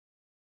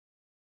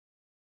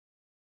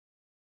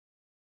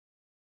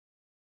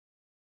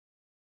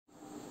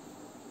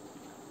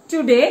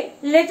Today,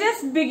 let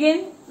us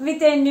begin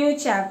with a new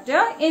chapter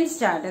in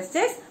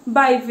statistics,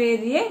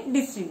 bivariate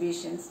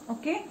distributions.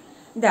 Okay,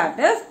 that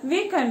is,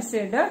 we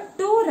consider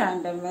two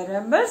random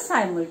variables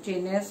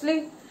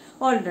simultaneously.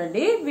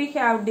 Already, we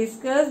have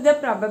discussed the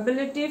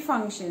probability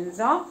function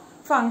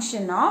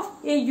of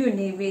a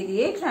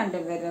univariate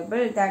random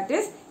variable, that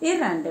is, a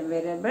random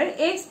variable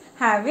x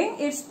having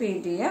its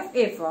PDF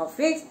f of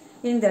x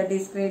in the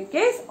discrete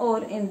case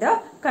or in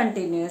the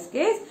continuous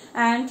case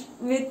and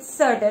with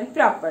certain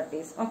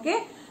properties.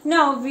 Okay.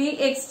 Now we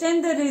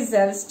extend the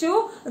results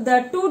to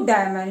the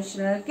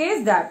two-dimensional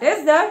case, that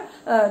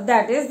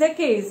is the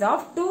case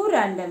of two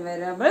random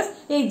variables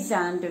x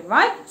and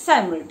y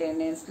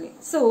simultaneously.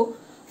 So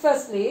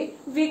firstly,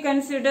 we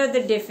consider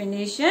the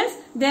definitions,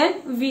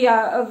 then we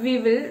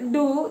will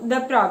do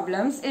the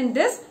problems in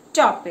this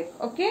topic,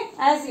 okay,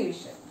 as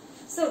usual.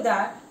 So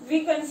that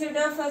we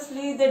consider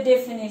firstly the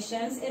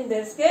definitions in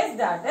this case,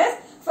 that is,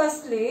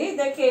 firstly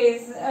the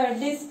case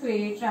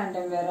discrete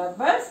random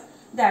variables,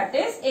 that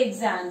is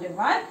x and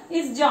y,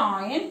 is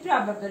joint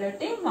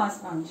probability mass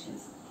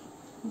functions.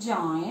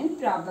 Joint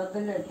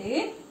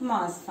probability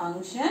mass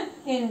function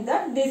in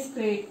the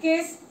discrete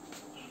case.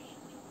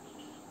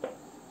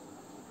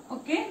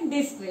 Okay,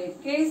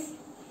 discrete case,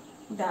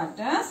 that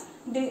is,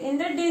 in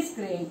the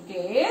discrete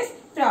case,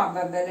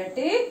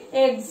 probability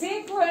x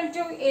equal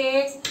to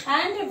x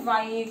and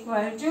y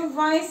equal to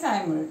y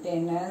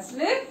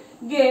simultaneously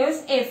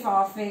gives f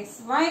of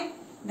xy,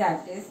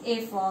 that is,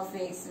 f of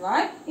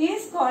xy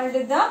is called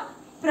the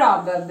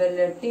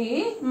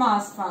probability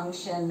mass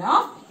function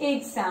of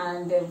x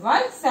and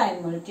y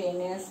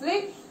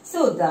simultaneously.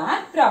 So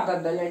that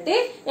probability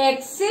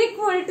x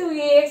equal to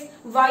x,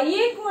 y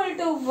equal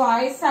to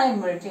y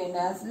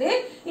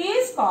simultaneously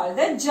is called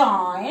the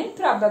joint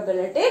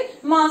probability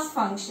mass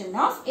function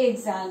of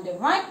x and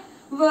y,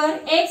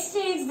 where x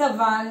takes the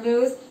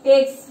values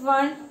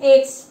x1,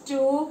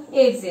 x2,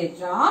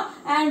 etc.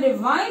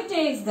 and y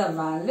takes the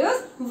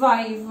values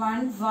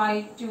y1,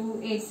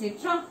 y2,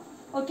 etc.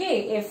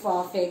 Okay, f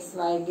of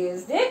xy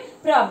gives the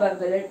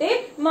probability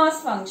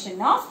mass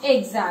function of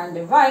x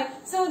and y.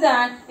 So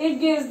that it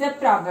gives the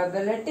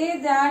probability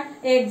that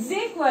x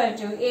equal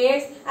to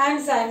x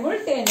and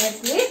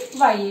simultaneously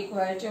y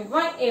equal to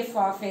y. F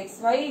of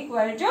xy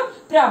equal to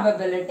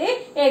probability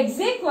x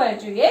equal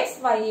to x,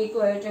 y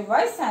equal to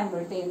y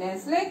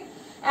simultaneously.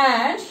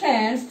 And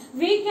hence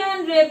we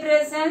can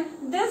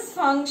represent this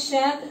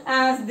function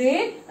as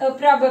the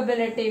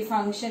probability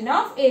function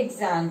of x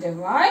and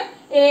y,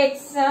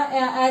 x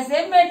as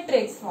a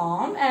matrix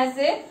form, as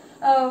a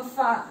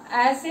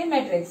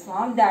matrix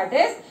form, that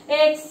is,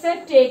 x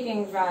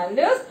taking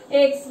values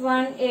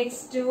x1,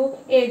 x2,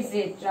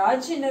 etc.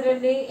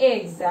 generally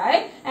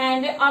xi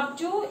and up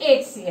to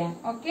xn.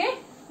 Okay,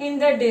 in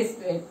the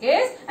discrete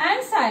case,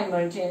 and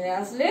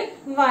simultaneously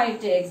y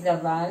takes the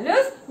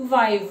values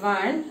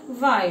y1,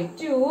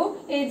 y2,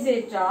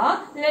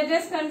 etc. Let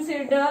us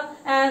consider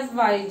as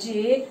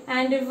yj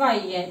and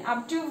yn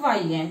up to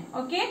yn.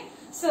 Okay,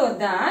 so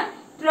that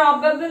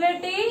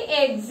probability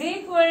x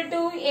equal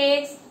to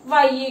x,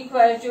 y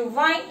equal to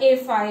y,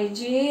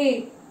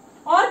 fij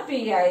or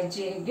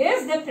pij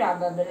gives the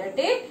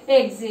probability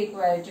x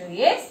equal to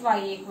x, y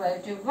equal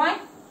to y,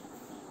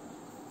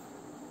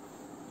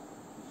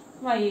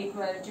 y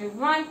equal to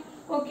y.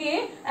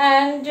 Okay,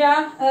 and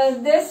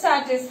this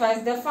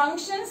satisfies, the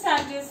function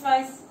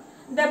satisfies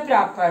the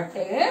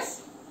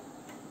properties.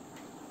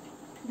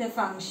 The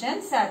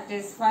function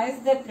satisfies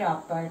the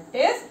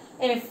properties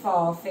f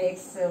of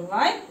x,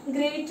 y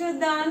greater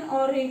than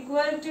or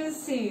equal to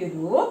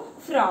 0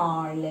 for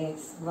all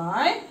x,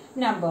 y,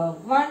 number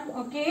 1,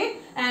 okay,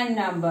 and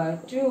number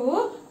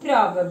 2,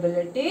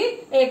 probability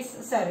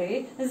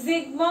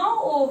sigma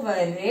over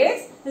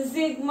x,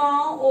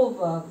 sigma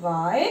over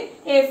y,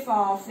 f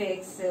of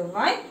x,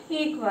 y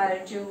equal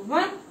to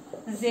 1.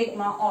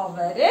 Sigma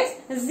over x,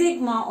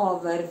 sigma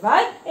over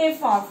y,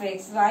 f of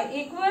x, y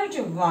equal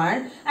to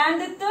 1.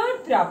 And the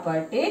third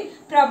property,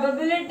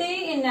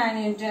 probability in an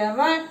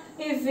interval,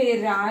 if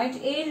we write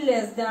a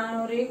less than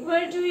or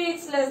equal to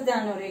x less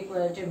than or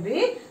equal to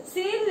b,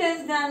 c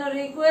less than or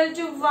equal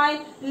to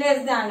y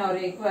less than or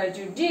equal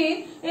to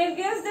d, it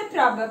gives the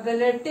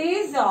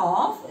probabilities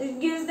of, it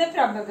gives the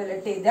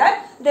probability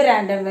that the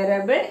random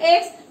variable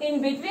x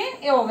in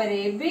between over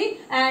ab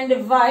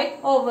and y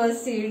over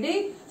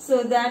cd.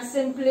 So that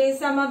simply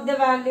sum of the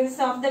values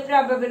of the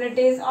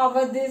probabilities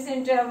over these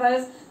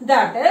intervals,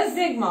 that is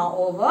sigma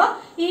over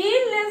e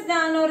less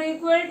than or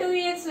equal to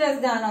x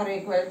less than or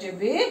equal to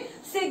b,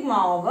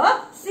 sigma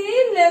over c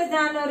less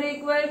than or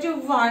equal to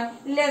y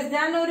less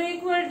than or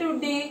equal to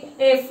d,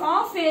 f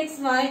of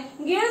xy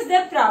gives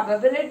the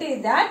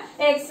probability that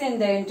x in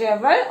the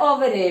interval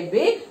over ab,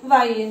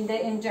 y in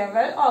the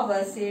interval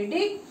over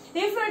cd.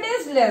 If it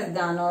is less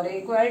than or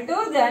equal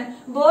to, then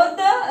both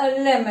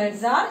the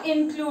limits are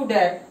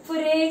included for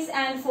x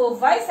and for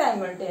y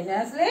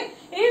simultaneously.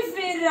 If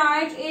we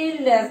write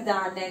a less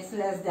than x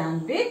less than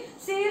b,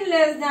 c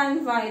less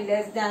than y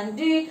less than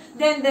d,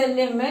 then the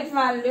limit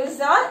values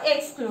are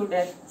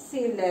excluded.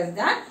 C less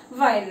than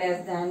y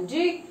less than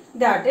d.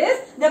 That is,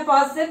 the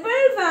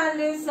possible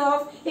values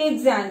of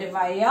X and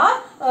Y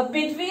are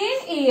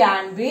between E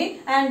and B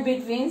and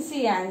between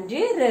C and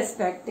D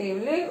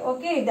respectively.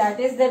 Okay, that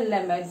is, the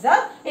limits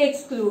are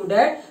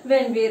excluded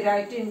when we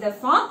write in the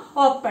form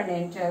open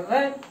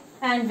interval.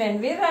 And when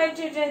we write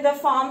it in the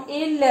form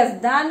A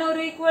less than or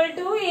equal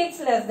to X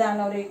less than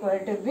or equal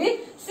to B,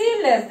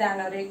 C less than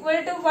or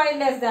equal to Y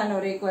less than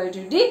or equal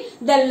to D,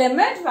 the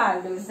limit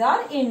values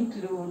are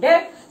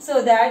included.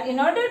 So that in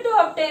order to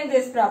obtain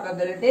these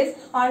probabilities,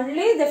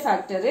 only the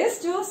factor is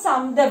to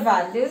sum the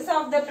values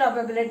of the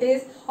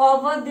probabilities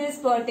over these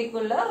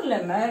particular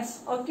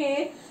limits.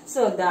 Okay,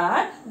 so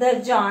that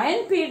the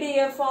joint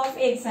PDF of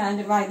X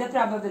and Y, the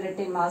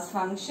probability mass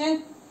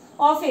function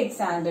of X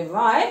and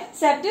Y,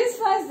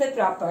 satisfies the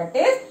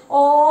properties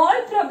all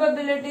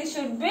probabilities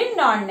should be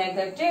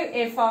non-negative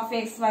f of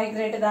x y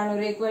greater than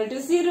or equal to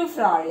 0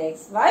 for all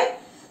x y.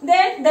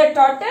 Then the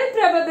total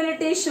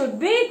probability should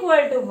be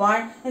equal to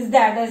 1, is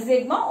that is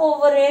sigma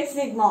over x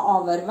sigma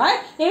over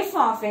y f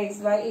of x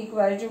y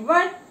equal to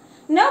 1.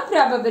 Now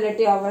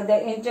probability over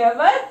the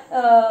interval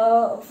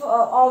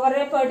over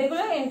a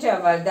particular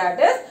interval, that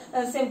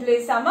is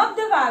simply sum up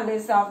the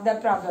values of the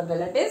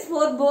probabilities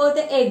for both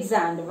x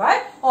and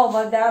y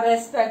over the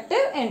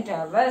respective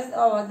intervals,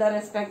 over the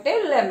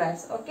respective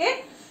limits.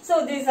 Okay.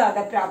 So these are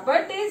the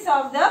properties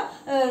of the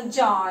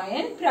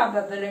joint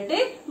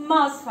probability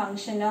mass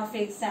function of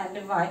x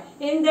and y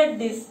in the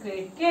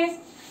discrete case.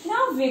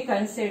 Now we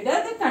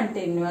consider the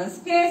continuous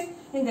case.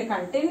 In the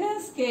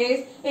continuous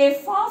case,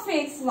 f of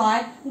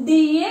xy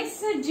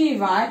dx dy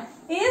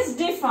is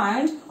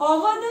defined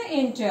over the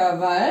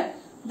interval,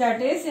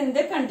 that is in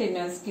the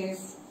continuous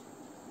case.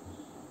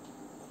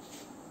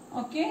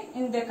 Okay,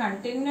 in the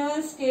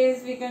continuous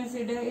case we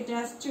consider it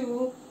as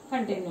two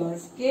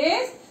continuous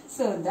case.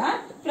 So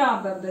that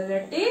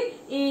probability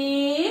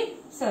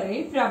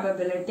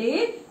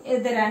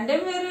the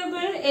random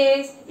variable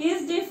x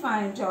is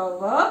defined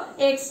over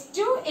x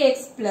to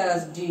x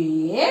plus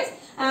dx,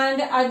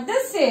 and at the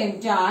same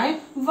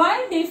time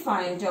y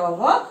defined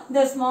over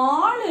the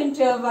small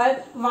interval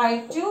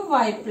y to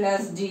y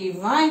plus dy.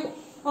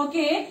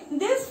 Okay,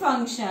 this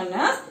function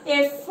is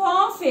f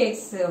of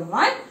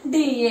xy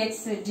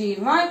dx dy,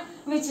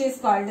 which is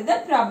called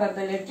the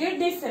probability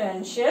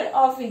differential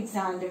of x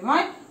and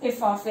y,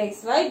 f of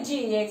xy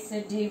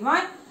dx dy.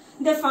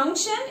 The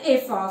function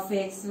f of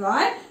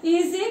xy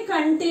is a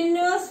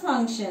continuous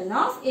function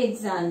of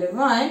x and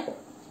y,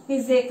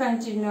 is a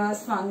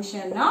continuous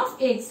function of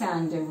x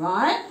and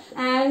y,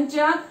 and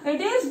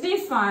it is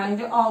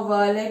defined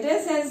over, let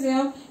us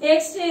assume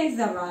x takes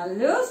the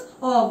values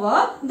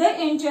over the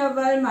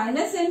interval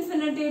minus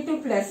infinity to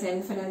plus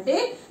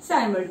infinity,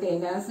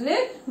 simultaneously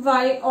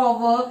y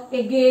over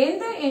again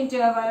the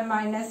interval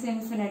minus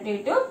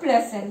infinity to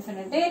plus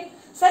infinity.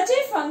 Such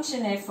a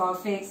function f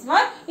of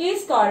xy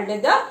is called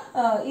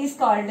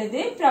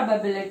the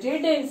probability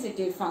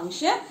density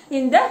function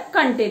in the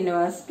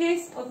continuous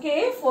case.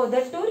 Okay, for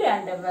the two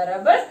random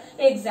variables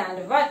x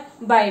and y,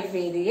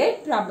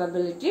 bivariate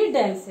probability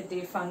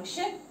density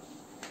function.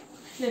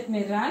 Let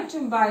me write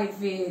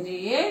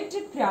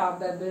bivariate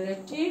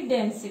probability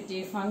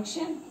density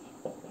function.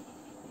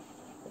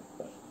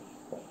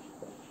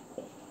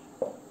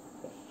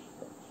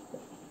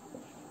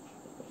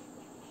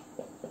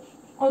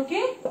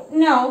 Okay,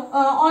 now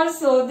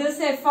also this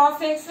f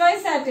of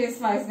xy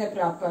satisfies the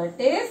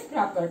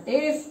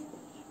properties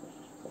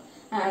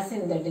as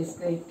in the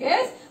discrete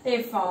case,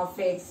 f of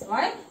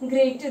xy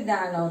greater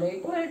than or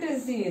equal to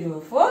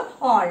 0 for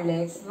all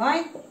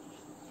xy.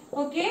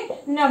 Okay,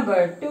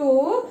 number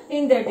 2,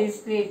 in the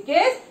discrete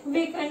case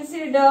we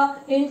consider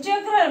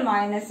integral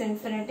minus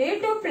infinity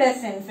to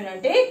plus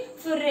infinity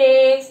for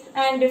x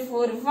and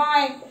for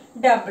y.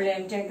 Double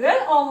integral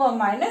over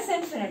minus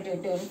infinity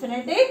to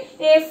infinity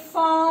f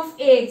of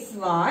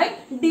xy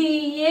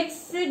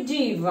dx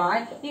dy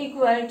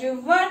equal to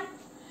 1.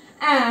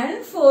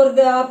 And for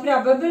the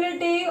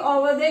probability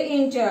over the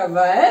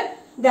interval,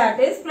 that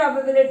is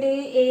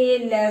probability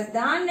a less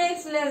than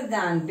x less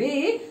than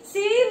b, c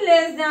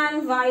less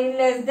than y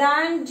less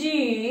than g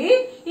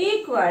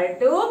equal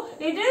to,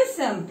 it is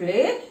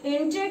simply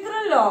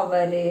integral over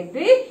ab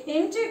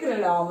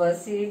integral over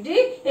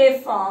cd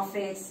f of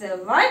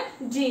xy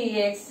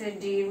dx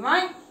dy.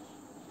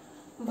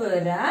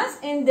 Whereas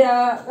in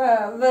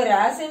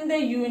the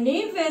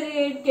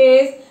univariate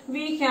case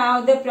we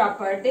have the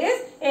properties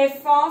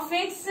f of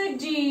x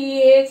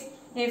dx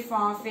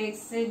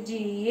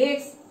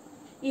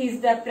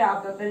is the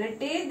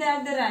probability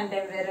that the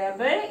random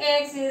variable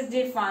x is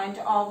defined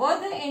over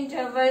the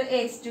interval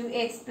x to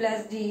x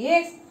plus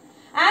dx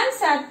and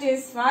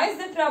satisfies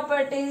the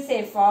properties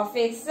f of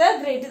x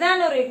greater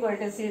than or equal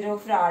to 0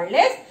 for all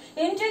x,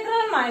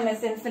 integral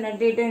minus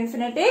infinity to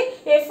infinity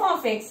f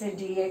of x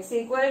dx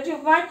equal to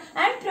 1,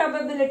 and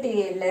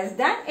probability a less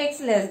than x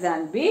less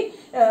than b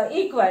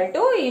equal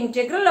to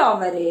integral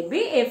over ab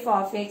f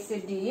of x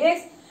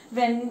dx.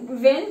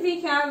 When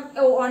we have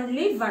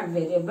only one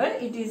variable,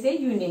 it is a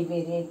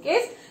univariate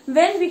case.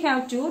 When we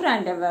have two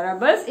random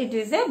variables, it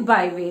is a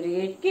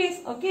bivariate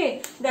case.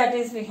 Okay, that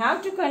is, we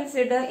have to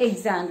consider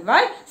x and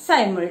y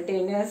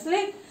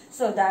simultaneously.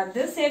 So that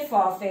this f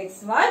of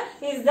xy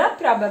is the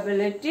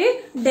probability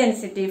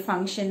density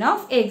function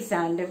of x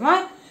and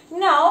y.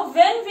 Now,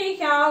 when we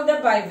have the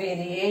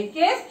bivariate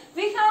case,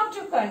 we have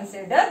to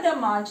consider the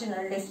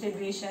marginal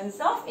distributions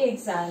of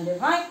x and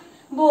y,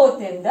 both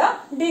in the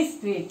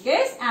discrete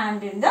case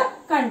and in the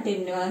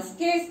continuous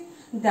case.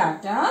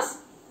 That is,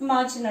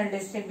 marginal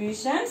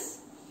distributions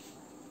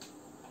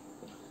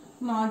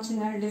of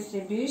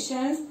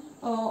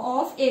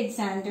x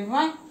and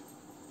y.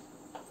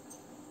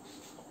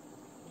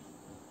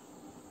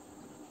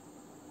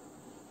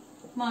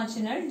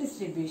 Marginal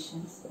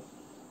distributions.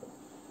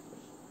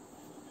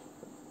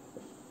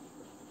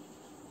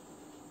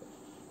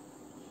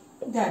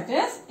 That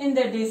is, in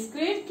the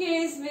discrete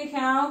case, we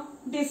have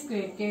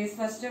discrete case.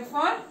 First of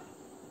all,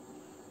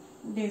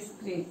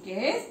 discrete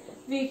case,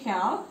 we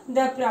have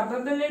the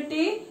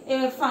probability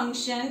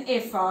function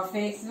f of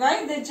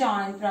xy, the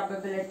joint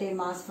probability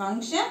mass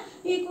function,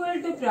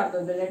 equal to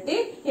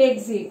probability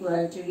x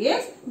equal to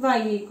x,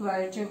 y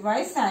equal to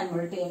y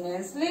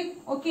simultaneously.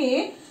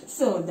 Okay,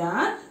 so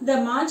that the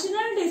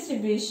marginal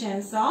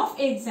distributions of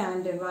x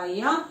and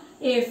y are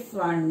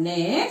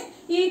f1x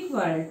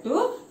equal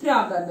to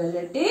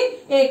probability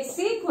x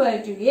equal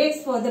to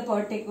x for the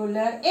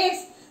particular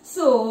x.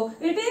 So,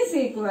 it is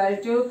equal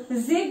to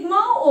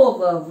sigma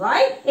over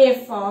y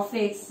f of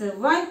x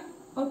y.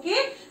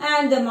 Okay,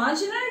 and the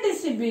marginal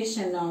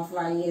distribution of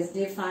y is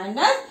defined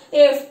as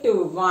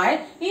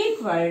f2y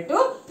equal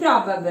to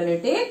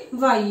probability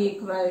y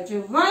equal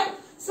to y.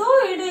 So,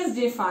 it is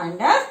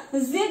defined as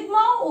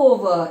sigma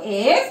over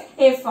x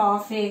f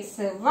of x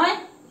y.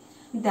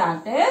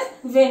 That is,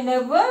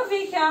 whenever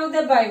we have the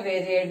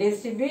bivariate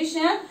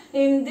distribution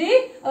in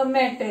the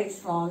matrix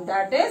form,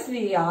 that is,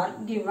 we are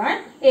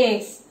given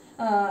x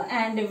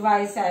and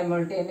y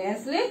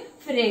simultaneously.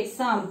 For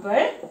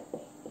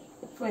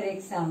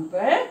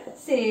example,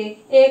 say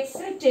x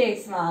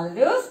takes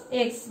values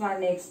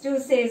x1,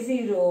 x2, say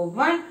 0,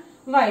 1,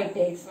 y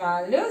takes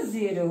values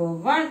 0,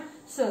 1.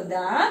 So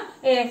that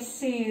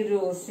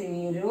f0,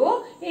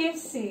 0,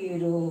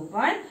 f0,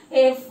 1,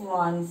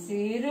 f1,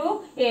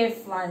 0,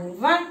 f1,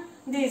 1.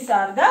 These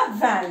are the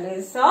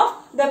values of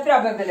the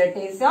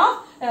probabilities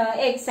of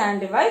x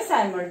and y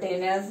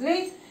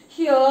simultaneously.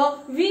 Here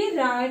we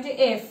write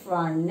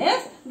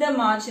f1x, the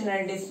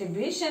marginal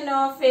distribution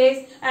of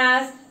x,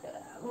 as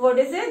what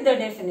is it? The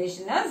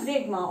definition of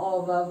sigma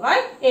over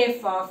y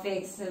f of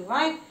x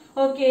y.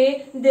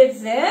 Okay,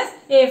 this is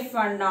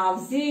f1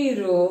 of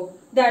 0.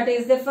 That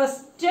is the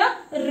first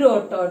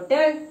row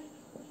total.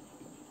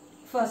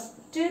 First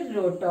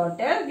row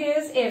total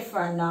gives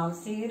f1 of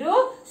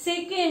 0.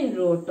 Second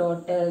row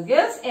total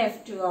gives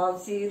f2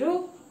 of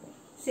 0.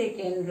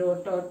 Second row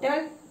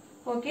total.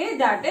 Okay,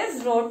 that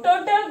is, row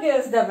total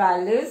gives the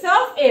values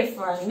of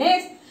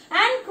f1x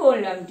and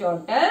column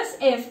totals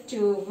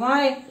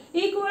f2y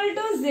equal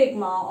to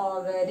sigma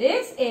over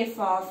x f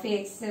of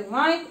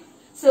xy.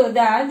 So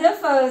that the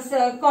first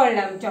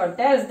column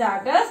totals,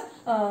 that is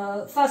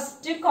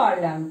first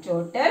column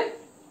total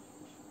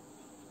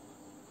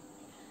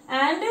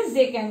and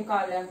second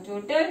column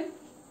total.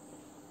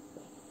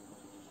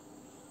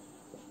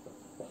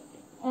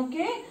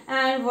 Okay,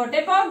 and what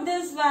about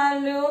this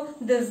value?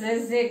 This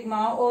is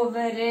sigma over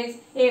x,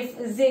 f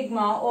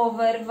sigma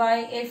over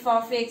y, f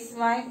of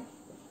xy.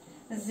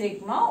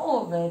 Sigma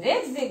over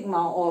x,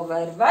 sigma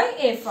over y,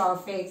 f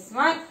of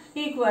xy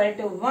equal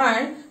to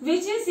 1,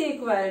 which is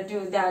equal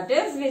to, that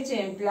is, which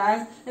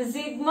implies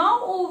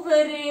sigma over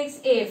x,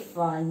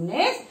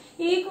 f1x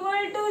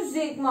equal to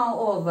sigma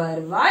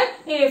over y,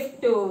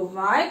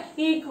 f2y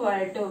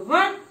equal to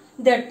 1.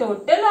 The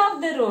total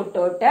of the row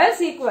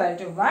totals equal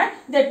to 1.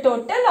 The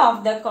total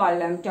of the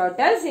column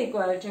totals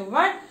equal to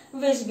 1,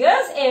 which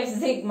gives f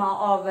sigma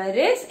over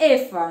x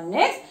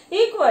f1x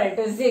equal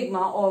to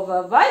sigma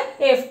over y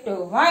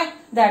f2y.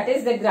 That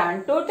is, the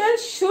grand total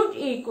should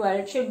be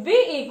equal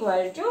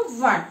to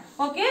 1.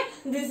 Okay,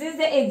 this is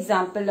the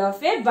example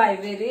of a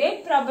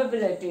bivariate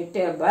probability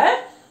table.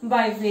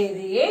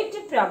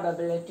 Bivariate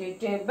probability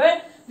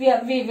table.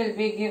 We will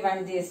be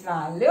given these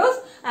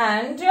values,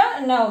 and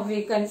now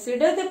we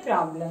consider the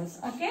problems.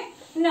 Okay,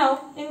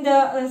 now in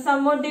the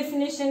some more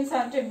definitions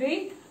are to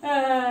be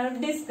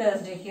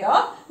discussed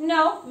here.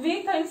 Now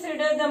we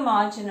consider the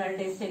marginal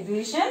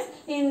distributions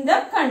in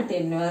the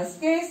continuous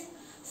case.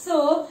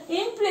 So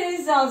in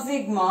place of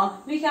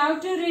sigma, we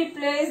have to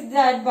replace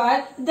that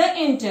by the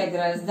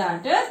integrals.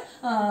 That is,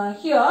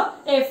 here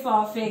f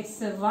of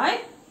xy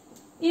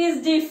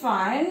is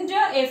defined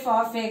f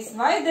of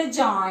xy, the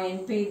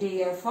joint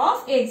PDF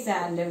of x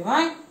and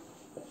y.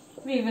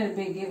 We will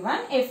be given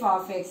f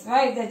of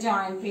xy, the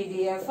joint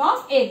PDF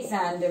of x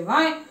and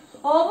y,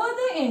 over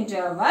the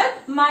interval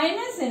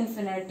minus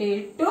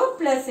infinity to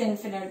plus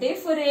infinity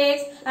for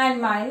x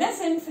and minus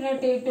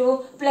infinity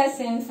to plus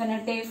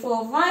infinity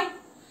for y.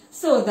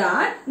 So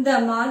that the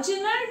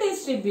marginal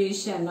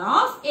distribution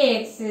of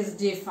x is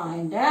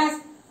defined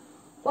as,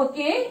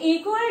 okay,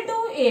 equal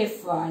to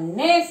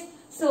f1x.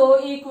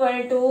 So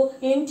equal to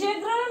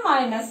integral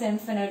minus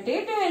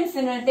infinity to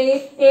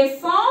infinity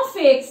f of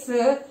x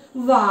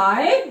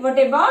y. What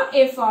about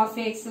f of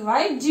x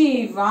y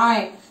dy?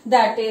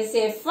 That is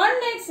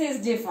f1x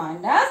is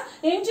defined as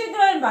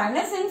integral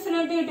minus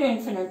infinity to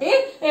infinity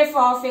f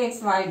of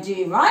x y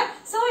dy.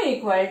 So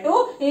equal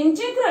to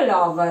integral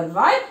over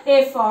y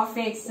f of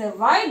x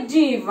y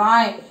dy,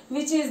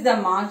 which is the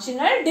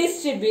marginal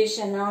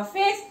distribution of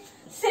x.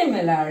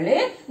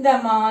 Similarly, the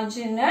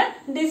marginal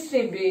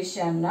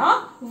distribution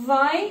of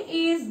y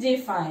is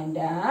defined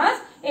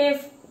as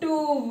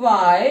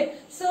f2y.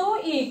 So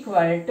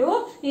equal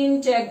to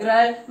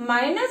integral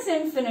minus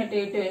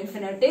infinity to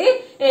infinity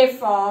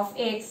f of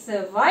x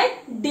y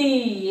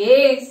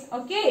dx.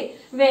 Okay,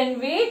 when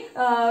we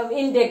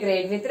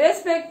integrate with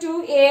respect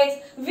to x,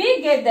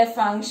 we get the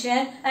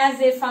function as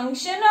a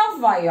function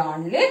of y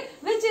only,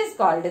 which is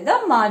called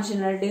the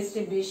marginal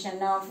distribution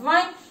of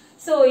y.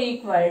 So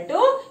equal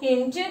to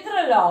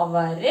integral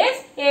over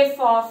x f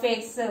of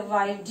x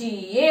y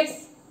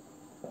dx.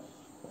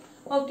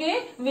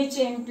 Okay, which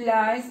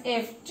implies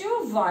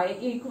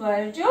f2y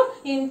equal to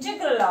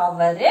integral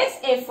over x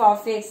f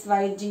of x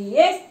y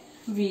dx.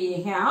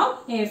 We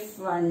have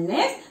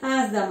f1x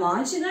as the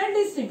marginal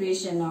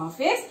distribution of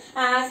x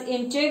as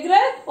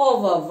integral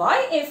over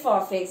y f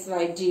of x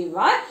y dy,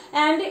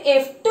 and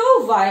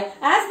f2y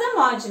as the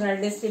marginal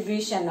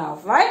distribution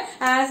of y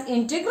as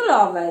integral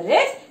over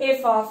x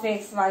f of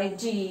x y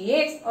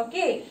dx.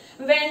 Okay,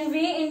 when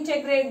we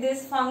integrate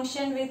this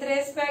function with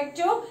respect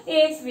to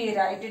x, we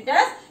write it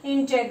as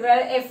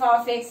integral f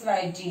of x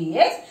y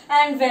dx,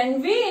 and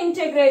when we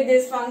integrate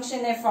this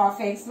function f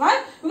of x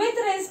y with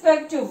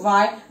respect to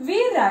y,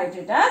 we write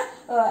it as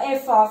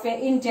f of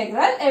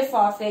integral f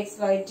of x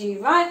y dy,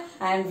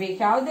 and we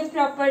have the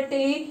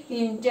property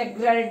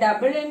integral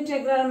double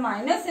integral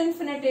minus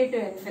infinity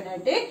to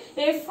infinity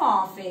f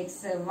of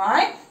x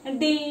y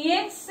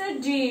dx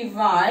dy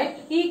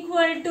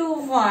equal to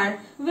 1,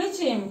 which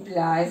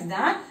implies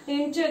that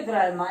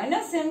integral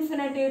minus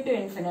infinity to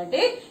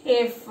infinity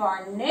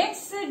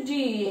f1x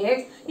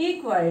dx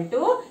equal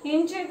to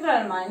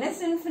integral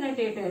minus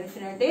infinity to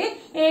infinity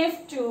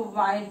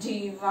f2y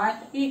dy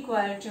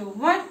equal to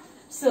 1.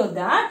 So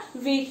that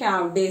we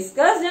have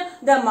discussed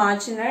the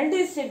marginal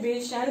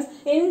distributions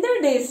in the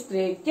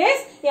discrete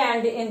case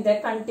and in the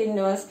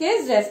continuous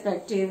case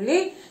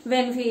respectively.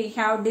 When we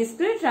have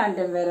discrete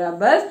random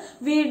variables,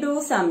 we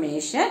do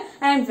summation,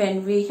 and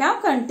when we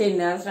have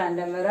continuous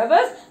random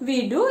variables,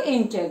 we do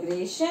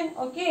integration.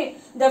 Okay,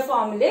 the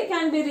formula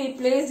can be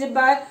replaced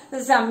by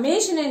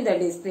summation in the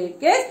discrete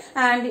case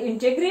and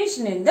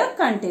integration in the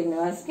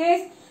continuous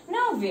case.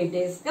 Now we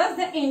discuss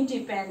the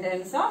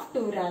independence of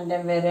two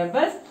random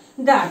variables.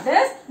 That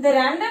is, the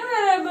random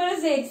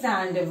variables x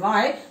and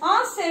y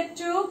are said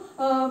to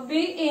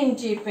be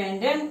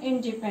independent.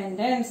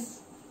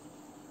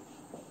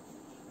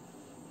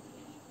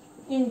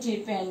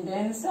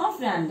 Independence of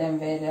random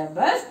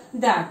variables,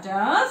 that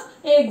is,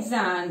 x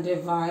and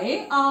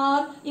y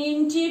are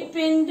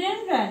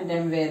independent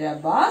random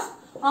variables,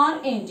 are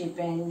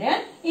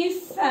independent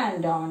if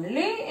and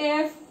only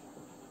if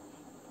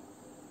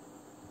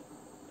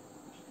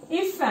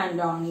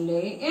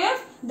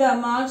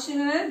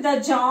the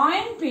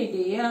joint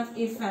PDF,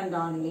 if and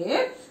only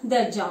if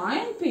the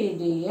joint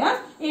PDF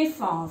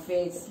f of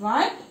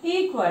xy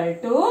equal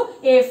to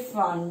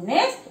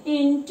f1x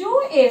into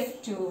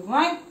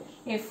f2y.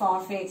 F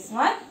of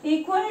xy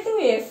equal to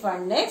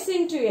f1x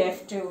into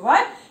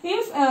f2y.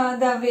 If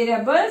the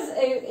variables,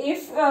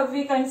 if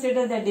we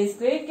consider the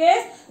discrete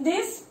case,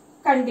 this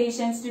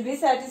conditions to be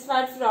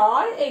satisfied for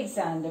all x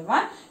and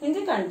y. In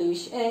the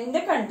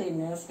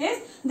continuous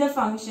case, the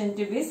function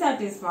to be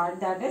satisfied,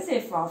 that is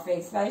f of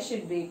xy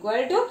should be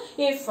equal to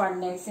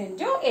f1x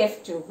into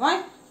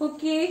f2y.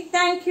 Okay,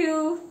 thank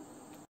you.